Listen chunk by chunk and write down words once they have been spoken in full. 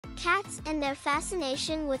Cats and their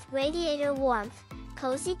fascination with radiator warmth,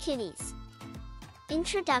 cozy kitties.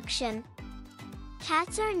 Introduction.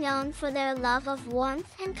 Cats are known for their love of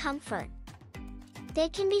warmth and comfort. They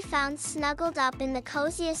can be found snuggled up in the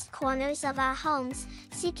coziest corners of our homes,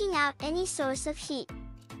 seeking out any source of heat.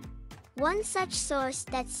 One such source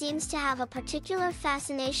that seems to have a particular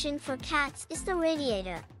fascination for cats is the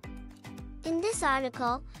radiator. In this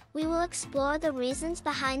article, we will explore the reasons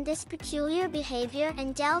behind this peculiar behavior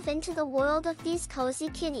and delve into the world of these cozy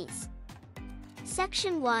kitties.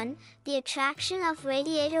 Section 1. The attraction of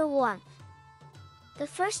radiator warmth. The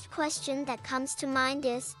first question that comes to mind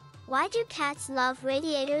is, why do cats love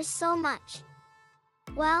radiators so much?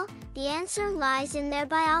 Well, the answer lies in their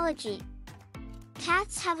biology.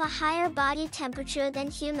 Cats have a higher body temperature than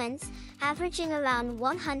humans, averaging around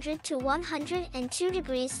 100 to 102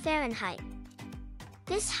 degrees Fahrenheit.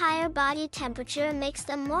 This higher body temperature makes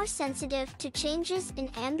them more sensitive to changes in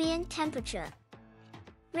ambient temperature.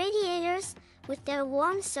 Radiators, with their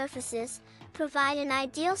warm surfaces, provide an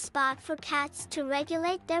ideal spot for cats to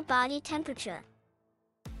regulate their body temperature.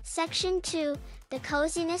 Section 2. The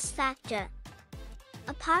coziness factor.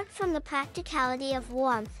 Apart from the practicality of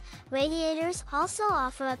warmth, radiators also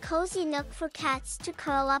offer a cozy nook for cats to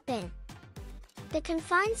curl up in. The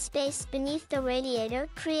confined space beneath the radiator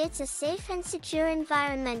creates a safe and secure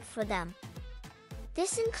environment for them.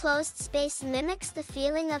 This enclosed space mimics the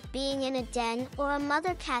feeling of being in a den or a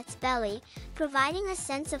mother cat's belly, providing a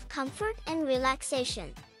sense of comfort and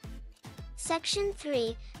relaxation. Section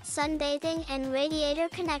 3. Sunbathing and radiator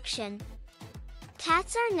connection.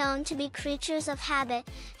 Cats are known to be creatures of habit,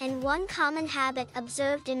 and one common habit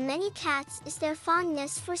observed in many cats is their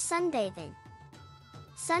fondness for sunbathing.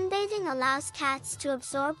 Sunbathing allows cats to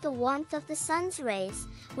absorb the warmth of the sun's rays,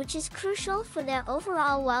 which is crucial for their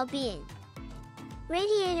overall well-being.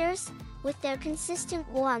 Radiators, with their consistent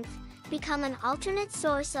warmth, become an alternate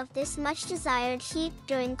source of this much-desired heat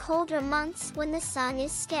during colder months when the sun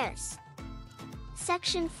is scarce.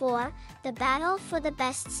 Section 4. The battle for the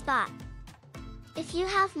best spot. If you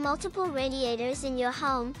have multiple radiators in your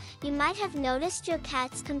home, you might have noticed your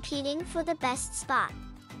cats competing for the best spot.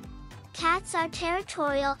 Cats are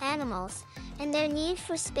territorial animals, and their need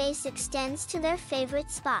for space extends to their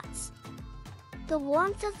favorite spots. The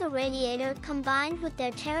warmth of the radiator combined with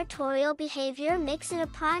their territorial behavior makes it a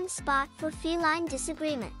prime spot for feline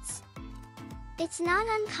disagreements. It's not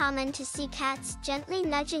uncommon to see cats gently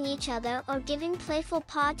nudging each other or giving playful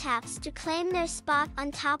paw taps to claim their spot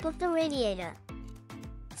on top of the radiator.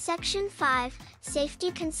 Section 5.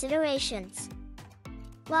 Safety considerations.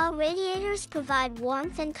 While radiators provide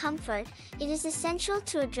warmth and comfort, it is essential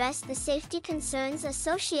to address the safety concerns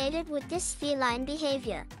associated with this feline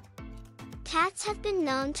behavior. Cats have been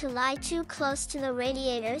known to lie too close to the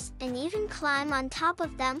radiators and even climb on top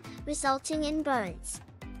of them, resulting in burns.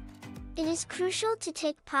 It is crucial to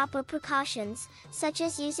take proper precautions, such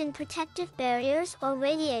as using protective barriers or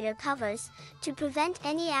radiator covers, to prevent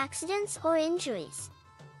any accidents or injuries.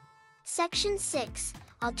 Section 6.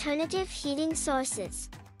 Alternative heating sources.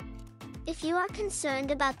 If you are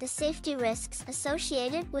concerned about the safety risks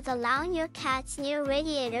associated with allowing your cats near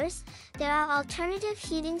radiators, there are alternative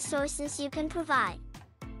heating sources you can provide.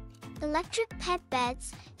 Electric pet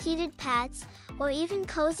beds, heated pads, or even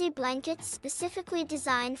cozy blankets specifically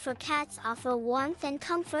designed for cats offer warmth and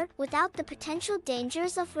comfort without the potential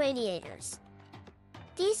dangers of radiators.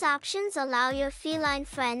 These options allow your feline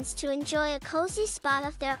friends to enjoy a cozy spot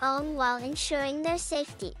of their own while ensuring their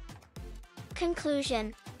safety.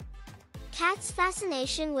 Conclusion. Cats'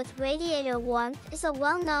 fascination with radiator warmth is a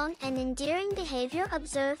well-known and endearing behavior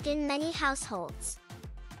observed in many households.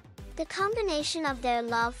 The combination of their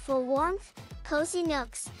love for warmth, cozy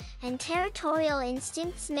nooks, and territorial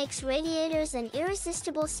instincts makes radiators an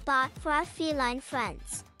irresistible spot for our feline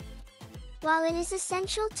friends. While it is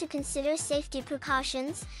essential to consider safety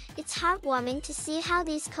precautions, it's heartwarming to see how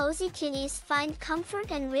these cozy kitties find comfort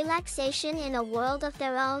and relaxation in a world of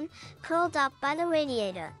their own, curled up by the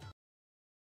radiator.